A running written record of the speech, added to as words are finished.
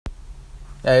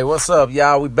Hey, what's up,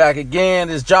 y'all? We back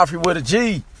again. It's Joffrey with a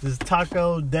G. This is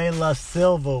Taco De La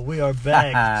Silva. We are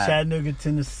back. Chattanooga,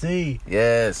 Tennessee.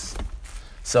 Yes.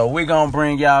 So we're going to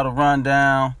bring y'all the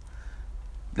rundown.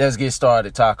 Let's get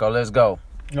started, Taco. Let's go.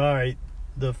 All right.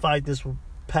 The fight this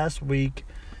past week,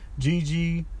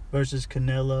 Gigi versus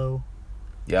Canelo.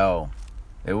 Yo,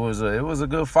 it was a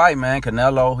good fight, man.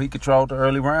 Canelo, he controlled the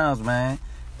early rounds, man.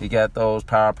 He got those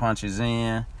power punches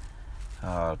in.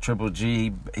 Triple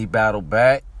G, he battled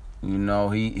back. You know,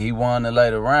 he won the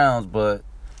later rounds, but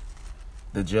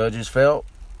the judges felt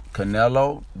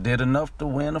Canelo did enough to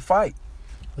win the fight.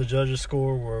 The judges'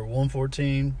 score were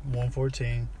 114,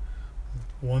 114,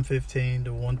 115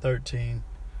 to 113,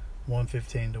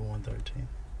 115 to 113.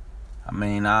 I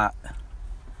mean,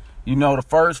 the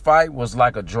first fight was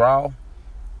like a draw.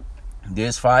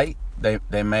 This fight, they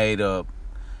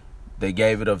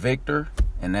gave it a victor,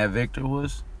 and that victor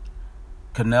was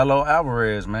Canelo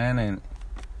Alvarez, man. And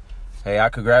hey, I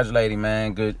congratulate him,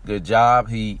 man. Good job.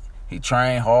 He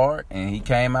trained hard and he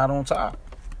came out on top.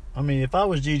 I mean, if I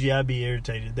was Gigi, I'd be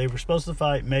irritated. They were supposed to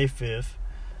fight May 5th.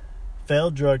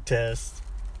 Failed drug test.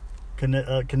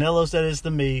 Canelo said it's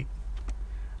the meat.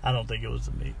 I don't think it was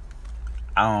the meat.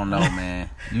 I don't know, man.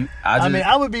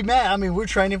 I would be mad. I mean, we're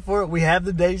training for it. We have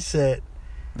the date set.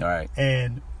 All right.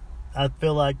 And I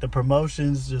feel like the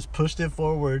promotions just pushed it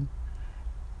forward.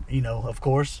 You know, of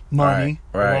course, money.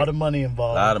 Right. A lot of money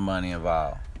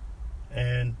involved.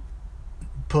 And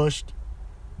pushed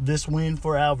this win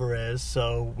for Alvarez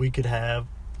so we could have,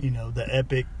 the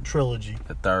epic trilogy.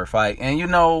 The third fight. And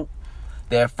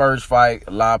that first fight,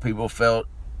 a lot of people felt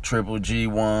Triple G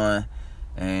won.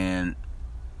 And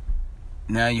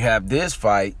now you have this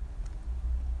fight.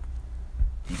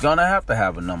 You're going to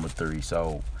have a number 3.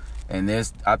 So,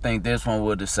 I think this one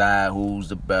will decide who's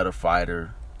the better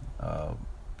fighter.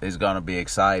 It's going to be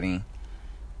exciting.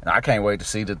 And I can't wait to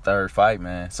see the third fight,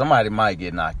 man. Somebody might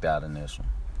get knocked out in this one.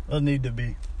 It'll need to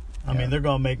be. I mean, they're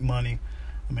going to make money.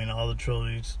 I mean, all the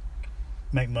trilogies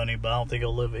make money, but I don't think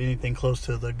it'll live anything close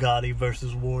to the Gotti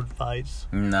versus Ward fights.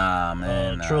 Nah,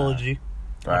 man. Trilogy.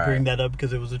 Right. I bring that up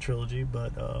because it was a trilogy,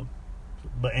 but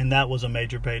that was a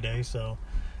major payday, so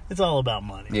it's all about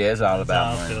money. Yeah, it's all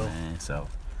about money, man. So,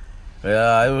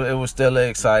 yeah, it was still an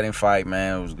exciting fight,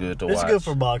 man. It was good to watch. It's good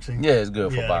for boxing. Yeah, it's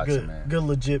good for boxing, man. Good,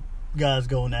 legit guys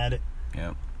going at it.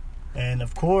 Yep. And,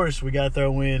 of course, we got to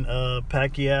throw in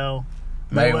Pacquiao.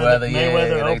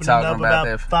 Mayweather opening talking up about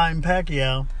that. Fighting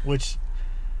Pacquiao, which...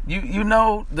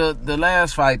 The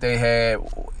last fight they had,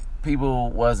 people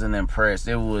wasn't impressed.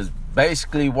 It was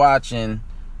basically watching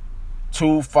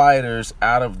two fighters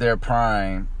out of their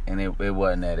prime, and it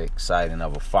wasn't that exciting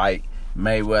of a fight.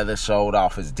 Mayweather showed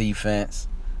off his defense,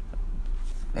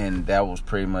 and that was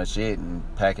pretty much it. And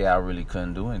Pacquiao really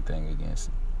couldn't do anything against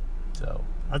him. So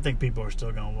I think people are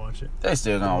still gonna watch it. They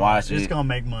still gonna watch it. It's gonna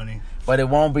make money, but it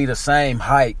won't be the same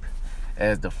hype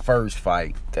as the first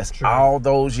fight. That's true. All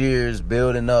those years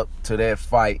building up to that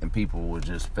fight, and people were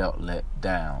just felt let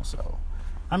down. So,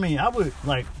 I mean, I would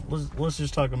let's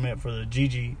just talk a minute for the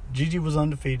Gigi. Gigi was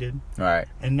undefeated, right?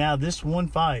 And now this one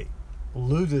fight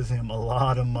loses him a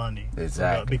lot of money.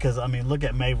 Exactly. Because, I mean, look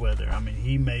at Mayweather. I mean,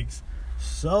 he makes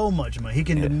so much money. He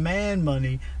can demand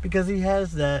money because he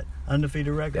has that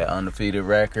undefeated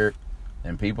record.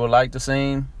 And people like to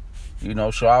see him,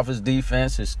 show off his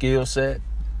defense, his skill set.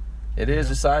 It is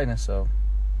exciting, so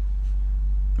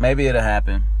maybe it'll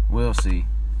happen. We'll see.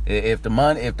 If the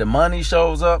money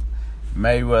shows up,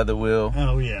 Mayweather will.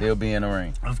 Oh, yeah. He'll be in the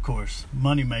ring. Of course.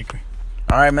 Money maker.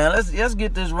 All right, man. Let's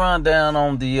get this rundown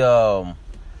on the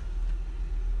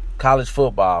college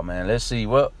football, man. Let's see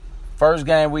what first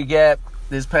game we got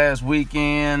this past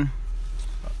weekend.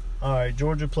 All right,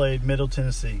 Georgia played Middle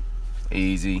Tennessee.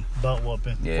 Easy. Butt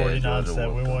whooping. Yeah,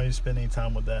 49-7. We won't even spend any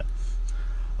time with that.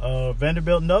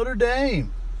 Vanderbilt Notre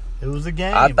Dame. It was a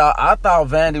game. I thought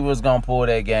Vandy was gonna pull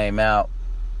that game out,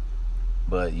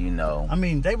 but I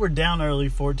mean, they were down early,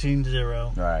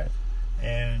 14-0. Right.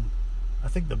 And I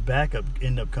think the backup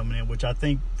ended up coming in, which I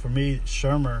think, for me,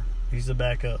 Shermer, he's the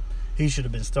backup. He should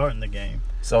have been starting the game.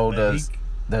 So does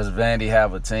Vandy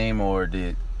have a team, or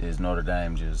is Notre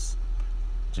Dame just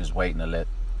waiting to let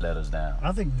us down?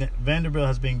 I think Vanderbilt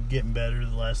has been getting better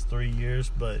the last 3 years,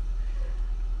 but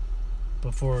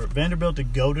for Vanderbilt to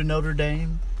go to Notre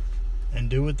Dame and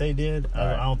do what they did,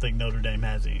 I don't think Notre Dame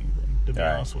has anything, to be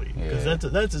honest with you. Because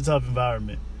that's a tough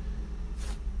environment.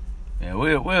 Yeah,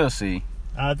 we'll see.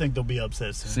 I think they'll be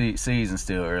upset soon. Season's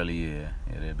still early, yeah.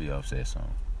 They'll be upset soon.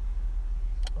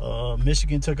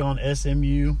 Michigan took on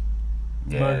SMU.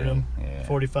 Yeah, murdered them.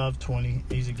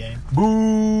 45-20, easy game.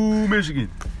 Boo,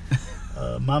 Michigan.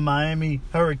 My Miami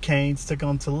Hurricanes took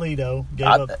on Toledo.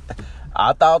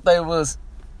 I thought they was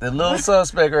a little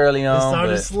suspect early on. They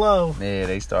started slow. Yeah,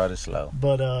 they started slow.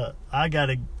 But I got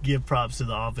to give props to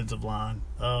the offensive line.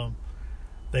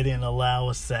 They didn't allow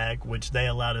a sack, which they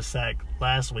allowed a sack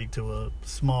last week to a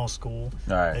small school.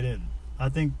 All right. They didn't. I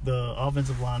think the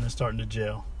offensive line is starting to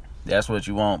gel. That's what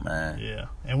you want, man. Yeah,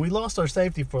 and we lost our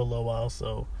safety for a little while,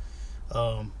 so.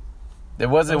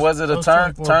 Was it a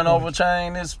turnover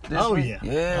chain this oh, week? Yeah.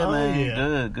 Yeah, man.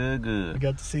 Yeah. Good. We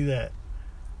got to see that.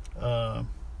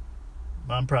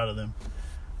 I'm proud of them.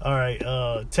 All right,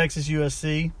 Texas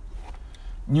USC.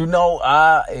 You know,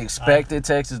 I expected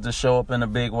Texas to show up in a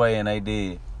big way, and they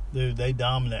did. Dude, they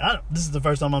dominate. This is the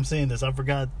first time I'm seeing this. I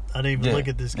forgot. I didn't even look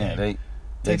at this game. Yeah,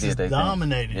 Texas they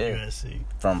dominated USC.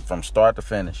 From start to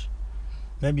finish.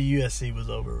 Maybe USC was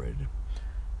overrated.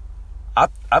 I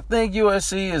think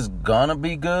USC is gonna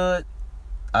be good.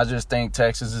 I just think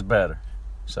Texas is better.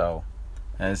 So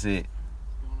that's it.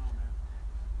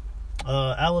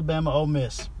 Alabama, Ole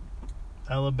Miss.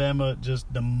 Alabama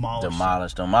just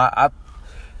demolished them.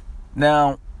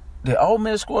 Now, did Ole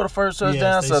Miss score the first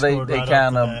touchdown? Yes, so they right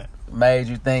kind of made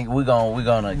you think we're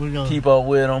gonna keep up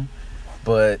with them.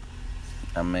 But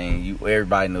I mean,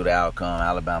 everybody knew the outcome.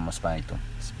 Alabama spanked them.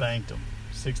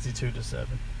 62-7.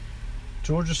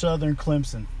 Georgia Southern,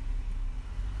 Clemson.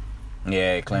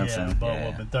 Yeah, Clemson. Yeah,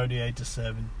 ball whooping,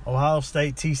 38-7. Ohio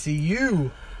State,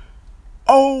 TCU.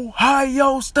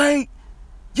 Ohio State.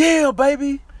 Yeah,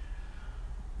 baby.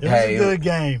 It was a good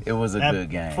game. It was a good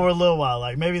game. For a little while,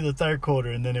 like maybe the third quarter,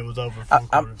 and then it was over for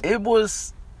quarters. It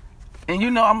was,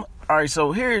 and all right,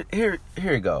 so here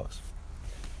it goes.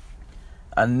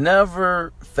 I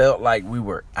never felt like we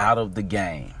were out of the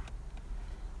game.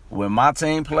 When my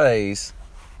team plays,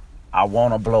 I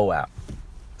want a blowout.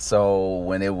 So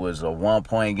when it was a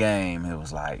 1-point game, it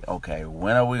was like, okay,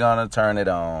 when are we going to turn it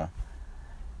on?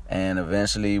 And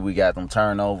eventually we got them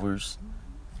turnovers.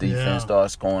 Defense started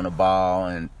scoring the ball,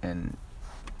 and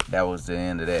that was the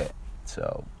end of that.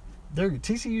 So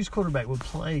TCU's quarterback would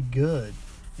play good,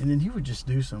 and then he would just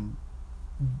do some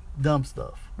dumb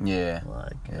stuff. Yeah.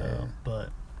 But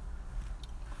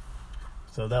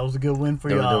so that was a good win for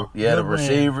y'all.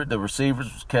 The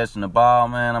receivers was catching the ball,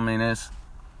 man. I mean,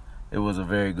 it was a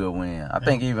very good win. I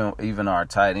think even our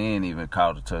tight end even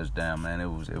caught a touchdown, man. It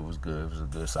was good. It was a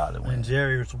good solid win. In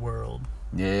Jerry's world.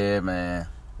 Yeah, man.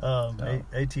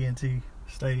 AT&T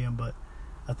Stadium, but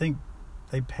I think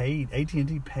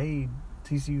AT&T paid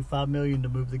TCU $5 million to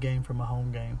move the game from a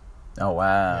home game. Oh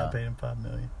wow! Yeah, paid him $5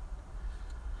 million.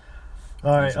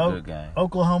 All right, good game.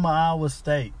 Oklahoma, Iowa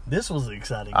State. This was an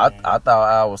exciting game. I thought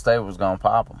Iowa State was gonna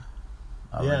pop them.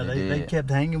 They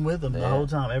kept hanging with them the whole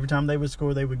time. Every time they would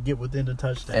score, they would get within the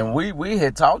touchdown. And we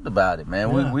had talked about it, man.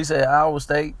 Yeah. We said Iowa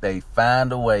State, they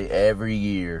find a way every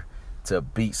year to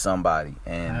beat somebody,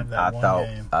 and I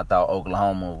thought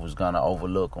Oklahoma was gonna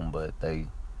overlook them, but they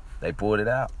pulled it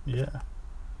out. Yeah.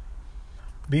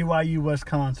 BYU,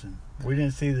 Wisconsin. We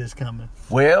didn't see this coming.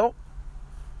 Well,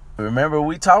 remember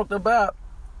we talked about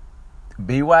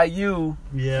BYU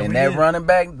and that running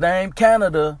back named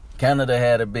Canada. Canada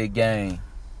had a big game.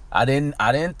 I didn't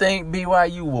think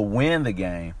BYU would win the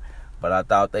game, but I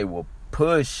thought they would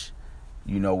push.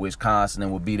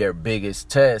 Wisconsin would be their biggest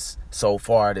test so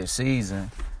far this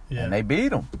season, and they beat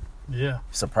them. Yeah.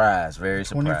 Surprise, very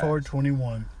surprised.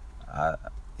 24-21.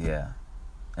 Yeah.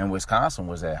 And Wisconsin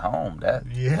was at home.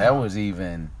 That was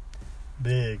even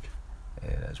big.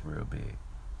 Yeah, that's real big.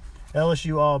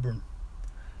 LSU, Auburn.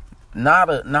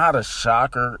 Not a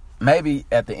shocker. Maybe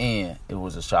at the end it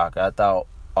was a shocker. I thought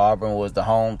Auburn was the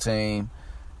home team.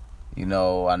 I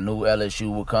knew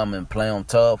LSU would come and play them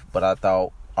tough, but I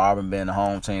thought Auburn being the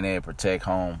home team, they'd protect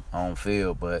home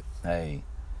field. But, hey,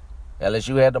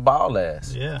 LSU had the ball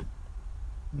last. Yeah.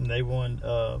 And they won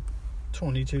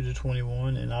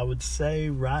 22-21. And I would say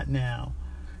right now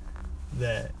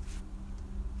that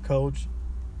Coach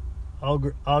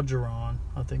Algeron,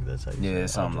 I think that's how you say it.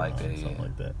 Something like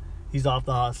that. He's off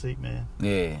the hot seat, man.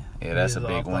 Yeah, that's a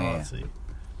big win.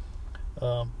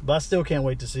 But I still can't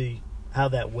wait to see how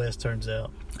that West turns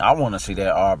out. I want to see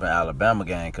that Auburn-Alabama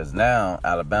game because now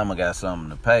Alabama got something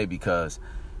to pay because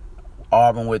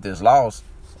Auburn with this loss,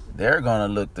 they're going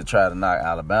to look to try to knock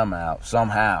Alabama out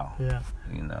somehow. Yeah.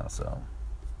 So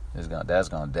that's going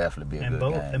to definitely be a good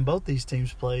game. And both these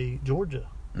teams play Georgia.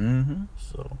 Mm-hmm.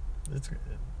 So it's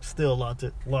still a lot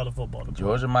of football to play.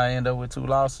 Georgia might end up with 2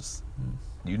 losses.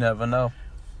 You never know.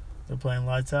 They're playing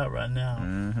lights out right now.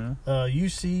 Mm-hmm.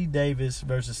 UC Davis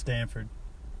versus Stanford.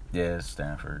 Yeah,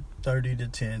 Stanford.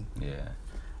 30-10. Yeah.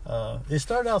 It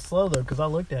started out slow though because I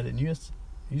looked at it and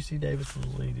UC Davis was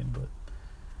leading, but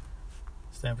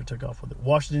Stanford took off with it.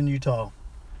 Washington, Utah.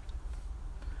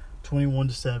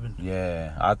 21-7.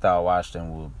 Yeah, I thought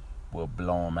Washington would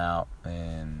blow them out,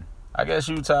 and I guess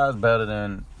Utah's better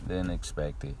than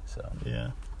expected. So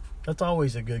yeah, that's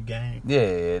always a good game. Yeah,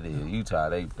 it is. Utah,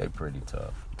 they pretty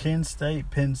tough. Penn State.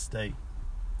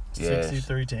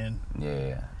 63-10.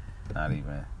 Yeah, not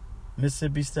even.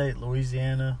 Mississippi State,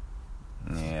 Louisiana.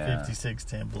 Yeah.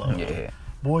 56-10 blowout. Yeah.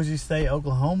 Boise State,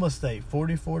 Oklahoma State,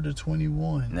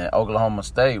 44-21. Now, Oklahoma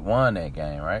State won that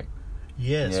game, right?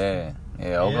 Yes. Yeah.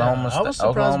 Oklahoma State. I was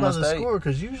surprised by the score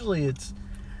because usually it's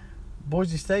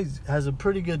Boise State has a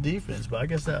pretty good defense, but I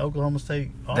guess that Oklahoma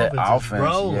State offense is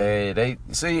rolling. Yeah, they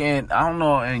see, and I don't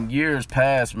know, in years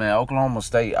past, man, Oklahoma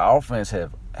State offense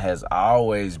has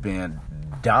always been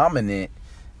dominant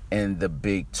in the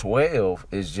Big 12.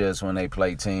 It's just when they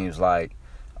play teams like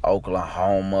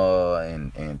Oklahoma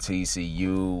and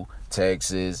TCU,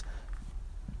 Texas,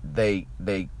 they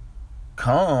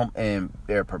come and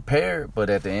they're prepared, but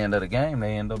at the end of the game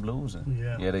they end up losing.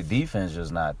 Yeah, their defense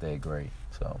is not that great.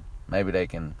 So maybe they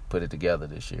can put it together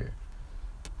this year.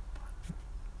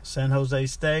 San Jose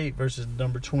State versus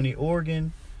number 20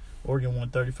 Oregon. Oregon won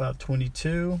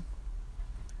 35-22.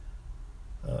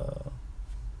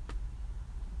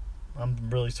 I'm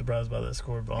really surprised by that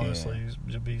score, but honestly,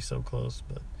 it'd be so close.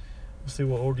 But we'll see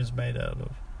what Oregon's made out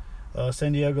of.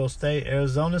 San Diego State,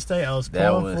 Arizona State. I was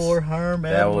pulling for Herm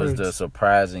Edwards. That was the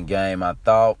surprising game. I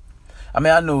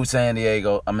knew San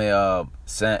Diego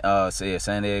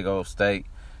State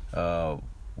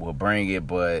will bring it,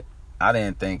 but I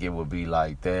didn't think it would be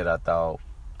like that. I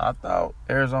thought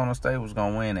Arizona State was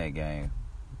gonna win that game.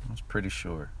 I was pretty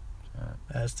sure.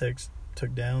 Aztecs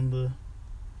took down the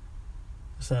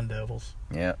Sun Devils.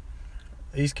 Yeah.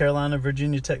 East Carolina,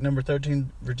 Virginia Tech, number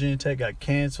 13. Virginia Tech got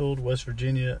canceled. West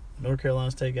Virginia, North Carolina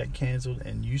State got canceled.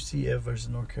 And UCF versus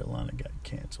North Carolina got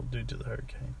canceled due to the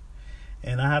hurricane.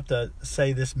 And I have to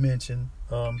say this mention.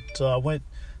 So I went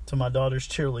to my daughter's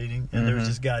cheerleading, and there was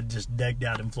this guy just decked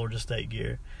out in Florida State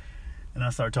gear. And I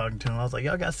started talking to him. I was like,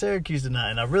 y'all got Syracuse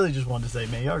tonight. And I really just wanted to say,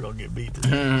 man, y'all going to get beat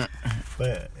today.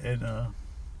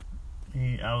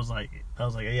 I was like,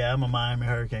 yeah, I'm a Miami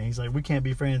Hurricane. He's like, we can't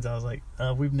be friends. I was like,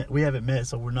 we haven't met,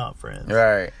 so we're not friends.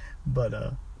 Right. But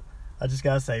I just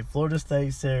gotta say, Florida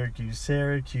State,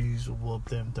 Syracuse whooped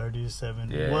them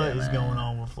 30-7. Yeah, what is going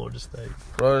on with Florida State?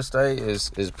 Florida State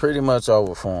is pretty much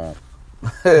over for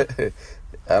them.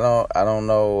 I don't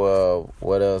know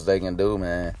what else they can do,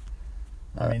 man.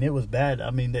 I mean, it was bad. I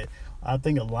mean, I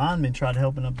think a lineman tried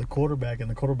helping up the quarterback,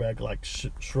 and the quarterback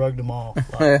shrugged him off.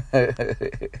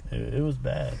 It was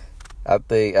bad. I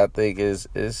think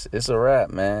it's a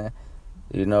wrap, man.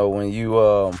 You know, when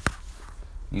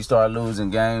you start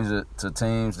losing games to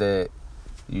teams that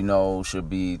you know should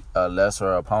be a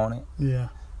lesser opponent. Yeah.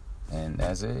 And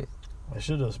that's it. I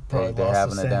should have probably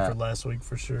lost to Stanford last week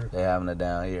for sure. They're having it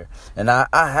down here. And I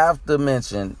have to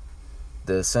mention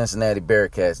the Cincinnati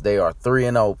Bearcats. They are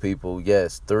 3-0, people.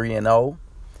 Yes, 3-0.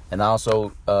 And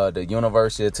also the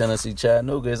University of Tennessee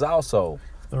Chattanooga is also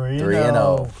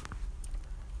 3-0.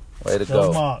 Way to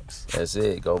go. Go Mocs. That's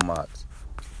it. Go Mocs.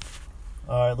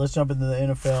 All right, let's jump into the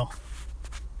NFL.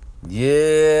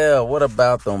 Yeah, what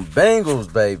about them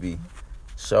Bengals, baby?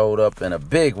 Showed up in a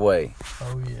big way.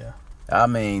 Oh, yeah. I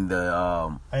mean,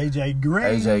 the A.J. Green.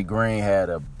 A.J. Green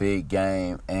had a big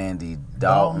game. Andy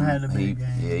Dalton had a big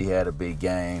game. Yeah, he had a big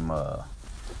game.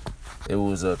 It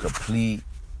was a complete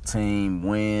team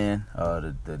win.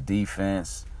 The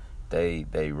defense,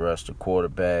 they rushed the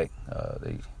quarterback.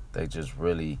 They just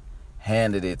really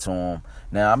handed it to him.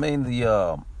 Now, I mean,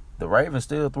 the Ravens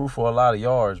still threw for a lot of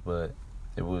yards, but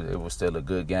it was still a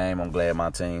good game. I'm glad my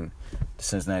team, the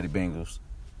Cincinnati Bengals,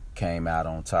 came out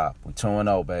on top. We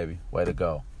 2-0, baby. Way to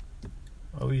go.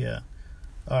 Oh, yeah.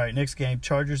 All right, next game,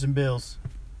 Chargers and Bills.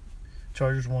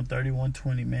 Chargers won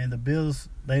 31-20. Man, the Bills,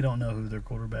 they don't know who their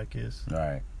quarterback is. All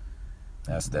right.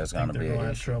 That's going to be an issue. They're going to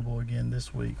have trouble again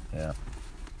this week. Yeah.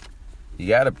 You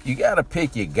gotta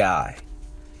pick your guy.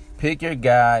 Pick your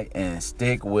guy and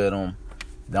stick with him.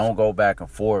 Don't go back and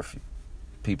forth.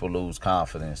 People lose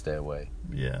confidence that way.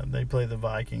 Yeah, they play the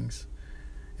Vikings.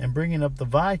 And bringing up the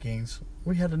Vikings,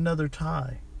 we had another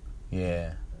tie.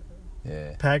 Yeah.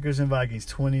 Packers and Vikings,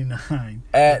 29.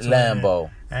 At Lambeau.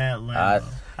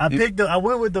 I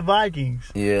went with the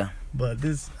Vikings. Yeah. But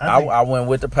I went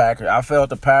with the Packers. I felt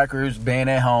the Packers being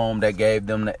at home, that gave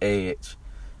them the edge,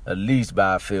 at least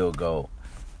by a field goal.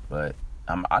 But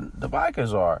the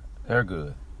Vikings they're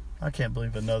good. I can't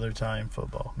believe another tie in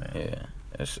football, man. Yeah,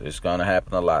 it's going to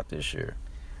happen a lot this year.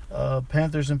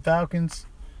 Panthers and Falcons.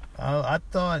 I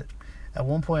thought at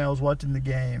one point I was watching the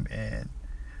game, and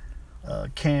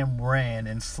Cam ran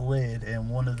and slid, and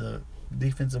one of the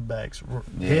defensive backs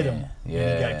hit him, and he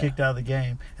got kicked out of the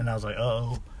game. And I was like,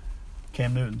 "Uh-oh,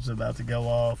 Cam Newton's about to go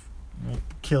off,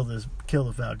 kill the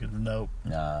Falcons." Nope.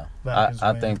 Nah,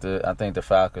 I think the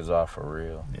Falcons are for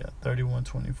real. Yeah,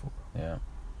 31-24. Yeah.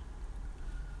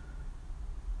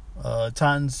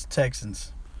 Titans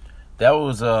Texans. That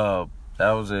was a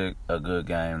good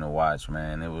game to watch,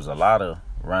 man. It was a lot of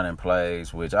running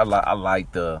plays, which I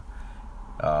like the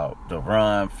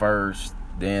run first,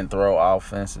 then throw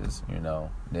offenses.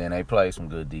 Then they play some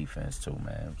good defense too,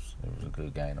 man. It was a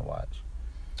good game to watch.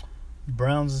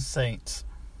 Browns and Saints.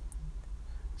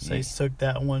 Saints took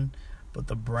that one, but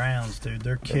the Browns, dude,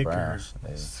 their kickers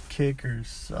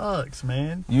sucks,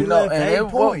 man. And left 8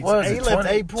 points. What was it? Left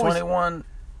 8 points.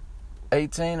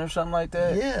 21-18 or something like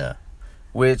that. Yeah.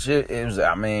 Which it was.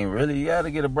 I mean, really, you got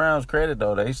to give the Browns credit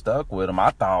though. They stuck with them. I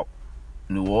thought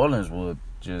New Orleans would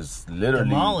just literally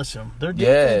demolish them. Their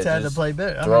defense had to play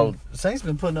better. Saints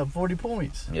been putting up 40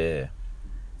 points. Yeah.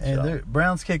 And the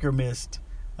Browns kicker missed,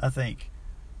 I think,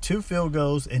 2 field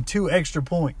goals and 2 extra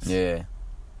points. Yeah.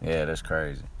 Yeah, that's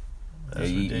crazy.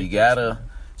 You gotta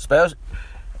special.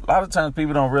 A lot of times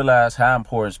people don't realize how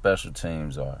important special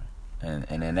teams are, and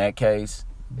in that case,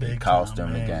 it cost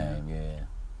them the game. Yeah.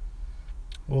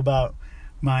 What about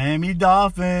Miami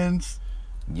Dolphins?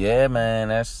 Yeah, man,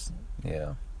 that's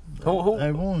Who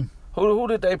they won? Who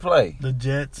did they play? The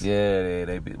Jets. Yeah,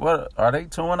 they beat. What are they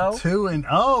 2-0?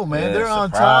 2-0, man. Yeah, they're on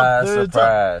top.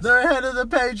 Surprise. They're ahead of the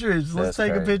Patriots. Let's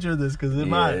take a picture of this because it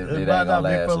might not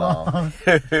be for long.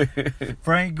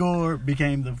 Frank Gore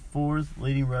became the 4th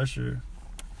leading rusher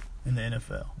in the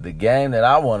NFL. The game that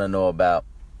I want to know about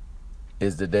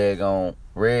is the daggone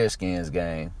Redskins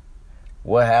game.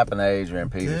 What happened to Adrian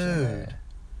Peterson?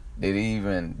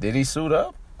 Man? Did he suit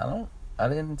up? I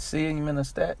didn't see him in the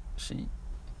stat sheet.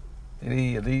 Did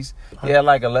he at least? He had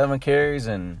like 11 carries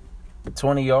and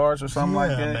 20 yards or something like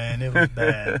that. Yeah, man, it was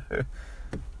bad. Yeah,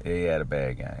 he had a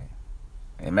bad game.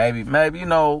 And maybe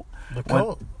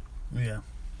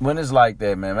when it's like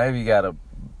that, man, maybe you got to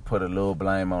put a little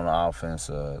blame on the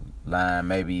offensive line.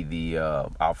 Maybe the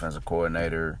offensive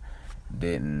coordinator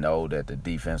didn't know that the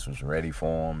defense was ready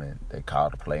for him, and they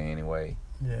called the play anyway.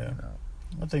 Yeah.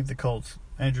 I think the Colts,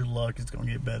 Andrew Luck is going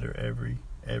to get better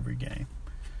every game.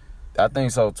 I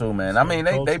think so too, man. So I mean,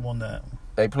 they won that.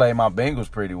 They played my Bengals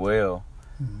pretty well.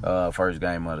 First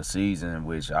game of the season,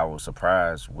 which I was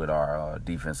surprised with our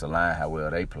defensive line how well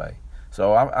they play.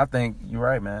 So I think you're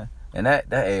right, man. And that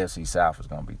AFC South is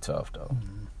going to be tough though.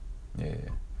 Yeah.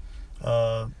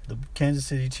 The Kansas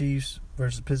City Chiefs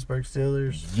versus Pittsburgh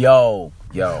Steelers. Yo.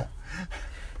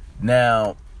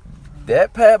 Now,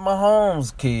 that Pat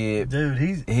Mahomes kid, dude,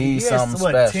 he's something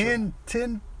special.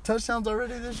 10 touchdowns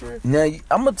already this year? Now,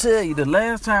 I'm going to tell you, the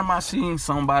last time I seen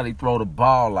somebody throw the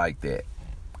ball like that,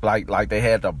 like they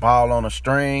had the ball on a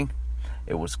string,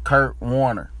 it was Kurt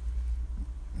Warner.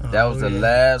 That was the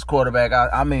last quarterback.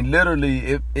 I mean,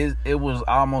 literally, it was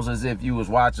almost as if you was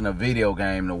watching a video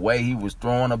game. The way he was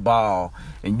throwing the ball,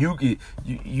 and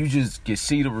you just could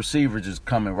see the receiver just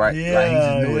coming right. Like he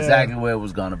just knew exactly where it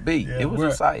was gonna be. Yeah, it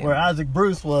was exciting. Where Isaac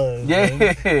Bruce was.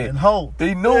 Yeah, and Holt.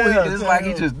 He knew it's like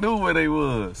he just knew where they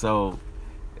was. So,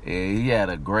 yeah, he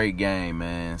had a great game,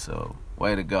 man. So,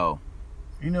 way to go.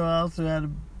 You know, I also had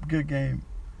a good game.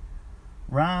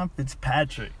 Ryan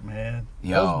Fitzpatrick, man.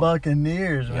 Those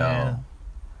Buccaneers, man.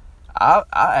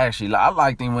 I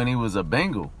liked him when he was a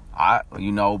Bengal.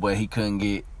 But he couldn't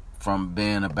get from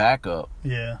being a backup.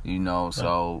 Yeah.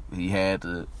 So he had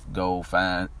to go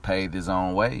pave his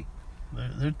own way.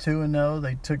 They're 2-0.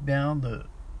 They took down the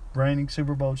reigning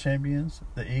Super Bowl champions,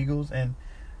 the Eagles, and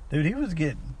dude, he was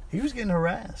getting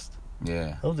harassed.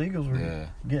 Yeah. Those Eagles were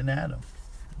getting at him.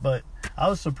 But I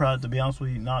was surprised, to be honest with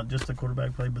you, not just the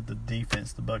quarterback play, but the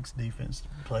defense, the Bucs defense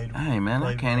played. Hey man,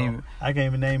 I can't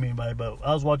even name anybody, but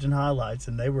I was watching highlights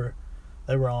and they were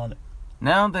on it.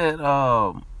 Now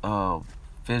that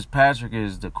Fitzpatrick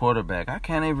is the quarterback, I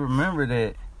can't even remember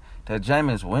that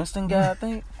Jameis Winston guy. I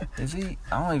think is he?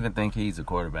 I don't even think he's a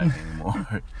quarterback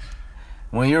anymore.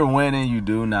 When you're winning, you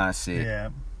do not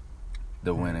sit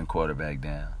the winning quarterback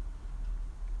down.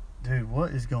 Dude, what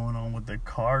is going on with the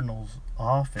Cardinals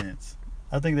offense?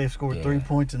 I think they've scored 3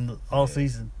 points in all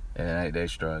season. Yeah, they're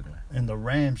struggling. And the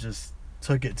Rams just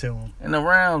took it to them. And the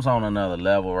Rams on another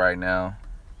level right now.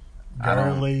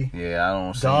 Gurley. I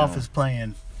don't see Goff is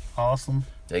playing awesome.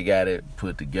 They got it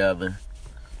put together.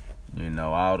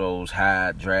 All those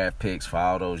high draft picks for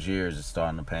all those years is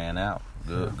starting to pan out.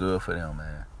 Good for them,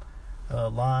 man.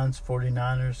 Lions,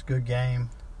 49ers, good game.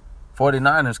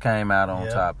 49ers came out on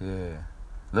top, yeah.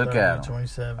 Look at him.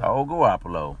 27. Oh,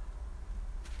 Garoppolo.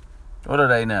 What are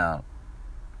they now?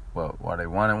 What are they,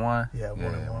 1-1? Yeah,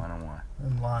 1-1. 1-1.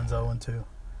 And Lions 0-2.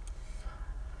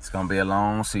 It's gonna be a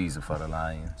long season for the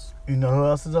Lions. You know who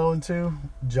else is 0-2?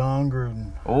 John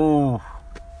Gruden. Ooh.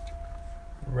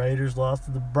 Raiders lost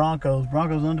to the Broncos.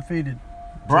 Broncos undefeated.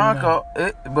 Broncos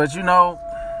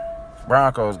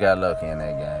got lucky in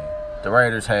that game. The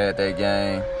Raiders had that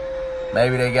game.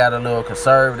 Maybe they got a little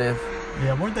conservative.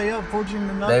 Yeah, weren't they up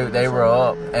 14-0? They were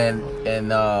up, and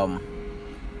I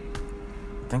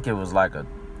think it was like a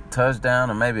touchdown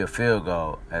or maybe a field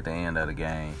goal at the end of the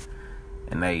game,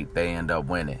 and they end up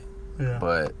winning. Yeah.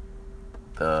 But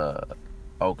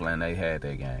Oakland, they had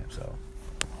that game.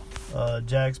 So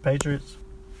Jags Patriots.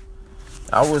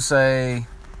 I would say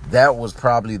that was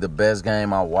probably the best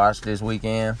game I watched this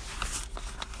weekend.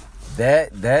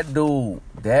 That dude,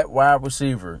 that wide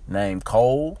receiver named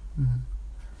Cole,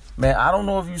 man, I don't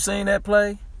know if you've seen that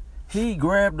play. He did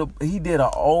an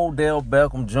Odell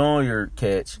Beckham Jr.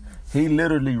 catch. He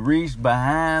literally reached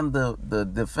behind the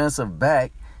defensive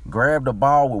back, grabbed the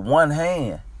ball with one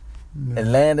hand,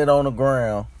 and landed on the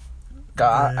ground.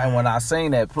 And when I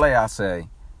seen that play, I say,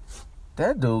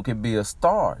 that dude could be a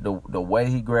star. The way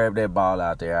he grabbed that ball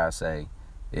out there, I say,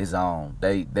 is on.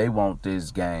 They want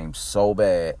this game so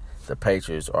bad. The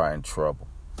Patriots are in trouble.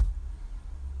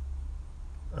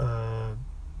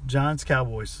 Giants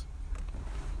Cowboys.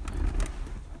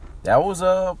 That was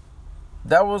a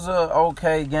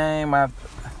okay game. I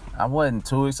wasn't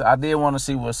too excited. I did want to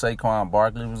see what Saquon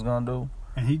Barkley was gonna do.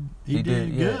 And he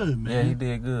did good, man. Yeah, he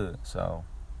did good. So,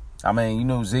 I mean, you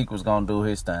knew Zeke was gonna do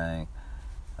his thing.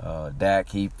 Dak,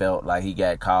 he felt like he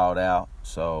got called out.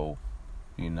 So,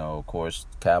 of course,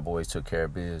 Cowboys took care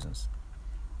of business.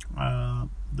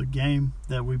 The game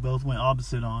that we both went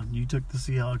opposite on. You took the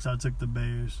Seahawks, I took the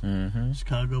Bears. Mm-hmm.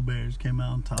 Chicago Bears came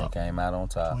out on top. They came out on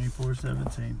top.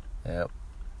 24-17. Yep.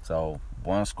 So,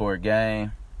 one-score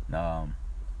game.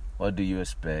 What do you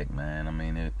expect, man? I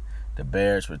mean, the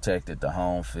Bears protected the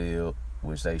home field,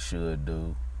 which they should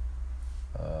do.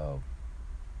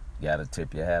 Got to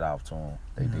tip your hat off to them.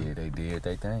 They did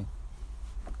their thing.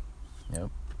 Yep.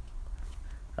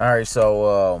 All right,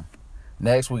 so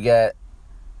next we got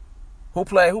who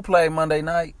played Monday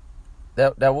night?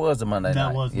 That was the Monday night.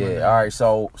 That was Monday night. All right,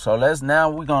 so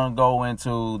we're gonna go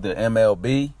into the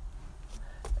MLB,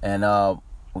 and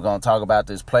we're gonna talk about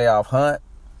this playoff hunt,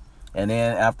 and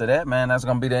then after that, man, that's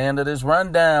gonna be the end of this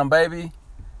rundown, baby.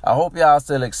 I hope y'all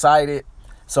still excited.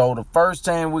 So the first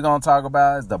team we're gonna talk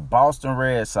about is the Boston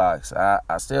Red Sox. I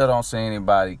still don't see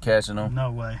anybody catching them.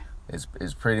 No way.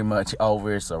 It's pretty much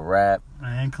over. It's a wrap.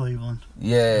 And Cleveland.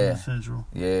 Yeah. And Central.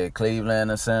 Yeah,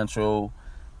 Cleveland and Central.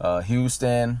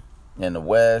 Houston in the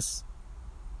West.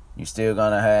 You're still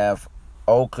going to have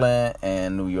Oakland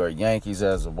and New York Yankees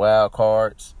as the wild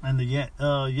cards. And the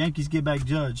Yankees get back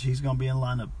Judge. He's going to be in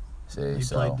lineup. He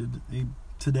played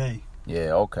today.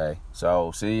 Yeah, okay.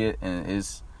 So, see it. And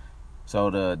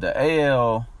the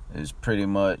AL is pretty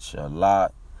much a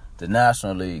lot. The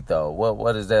National League, though,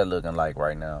 what is that looking like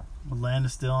right now?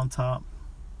 Atlanta's still on top,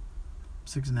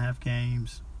 6.5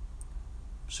 games.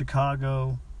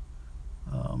 Chicago,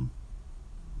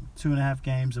 2.5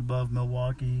 games above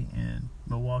Milwaukee, and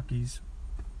Milwaukee's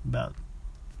about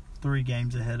 3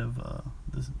 games ahead of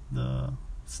the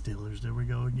Steelers. There we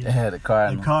go again. Yeah, the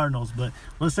Cardinals. The Cardinals. But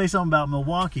let's say something about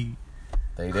Milwaukee.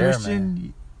 They there, Christian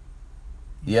man.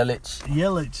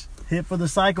 Yelich hit for the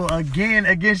cycle again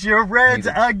against your Reds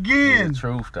again. He the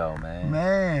truth, though, man.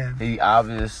 Man. He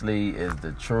obviously is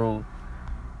the truth.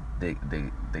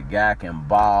 The guy can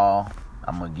ball.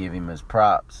 I'm going to give him his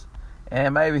props.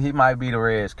 And maybe he might be the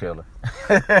Reds killer.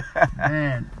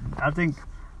 Man, I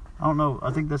don't know.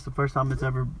 I think that's the first time it's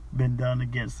ever been done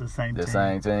against the same team. The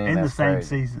same team? In That's the same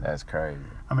crazy. season. That's crazy.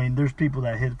 I mean, there's people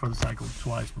that hit for the cycle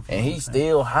twice before. And he's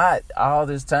still hot all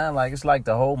this time. Like, it's like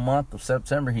the whole month of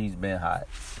September he's been hot.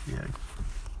 Yeah.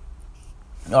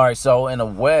 All right, so in the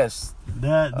West,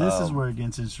 this is where it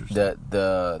gets interesting.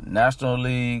 The National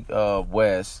League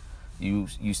West, you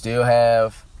still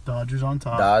have Dodgers on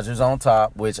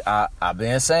top, which I've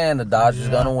been saying the Dodgers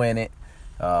gonna win it.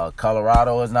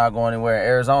 Colorado is not going anywhere.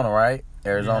 Arizona, right?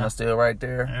 Arizona's still right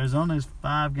there. Arizona is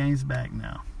 5 games back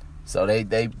now. So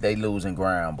they losing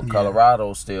ground, but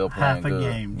Colorado's still playing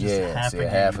good. Half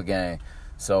a game.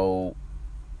 So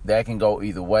that can go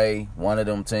either way. One of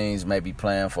them teams may be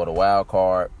playing for the wild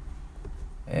card,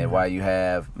 and while you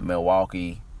have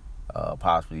Milwaukee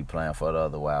possibly playing for the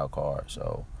other wild card.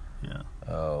 So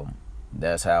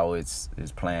that's how it's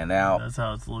playing out. That's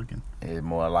how it's looking. It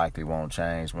more likely won't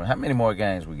change. How many more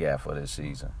games we got for this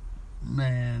season?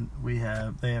 Man,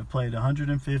 they have played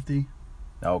 150.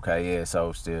 Okay, yeah.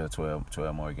 So still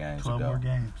 12 more games. 12 more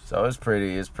games. So it's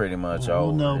pretty much over.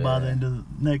 We'll know by the end of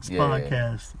the next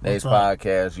podcast. Next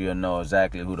podcast, you'll know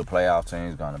exactly who the playoff team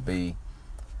is going to be.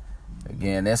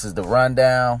 Again, this is the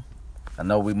rundown. I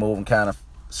know we're moving kind of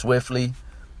swiftly.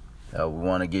 We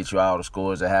want to get you all the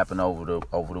scores that happened over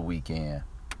the weekend.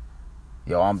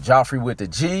 Yo, I'm Joffrey with the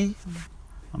G.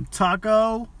 I'm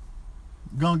Taco.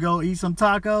 Gonna go eat some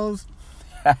tacos.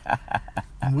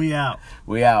 And we out.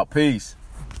 We out. Peace.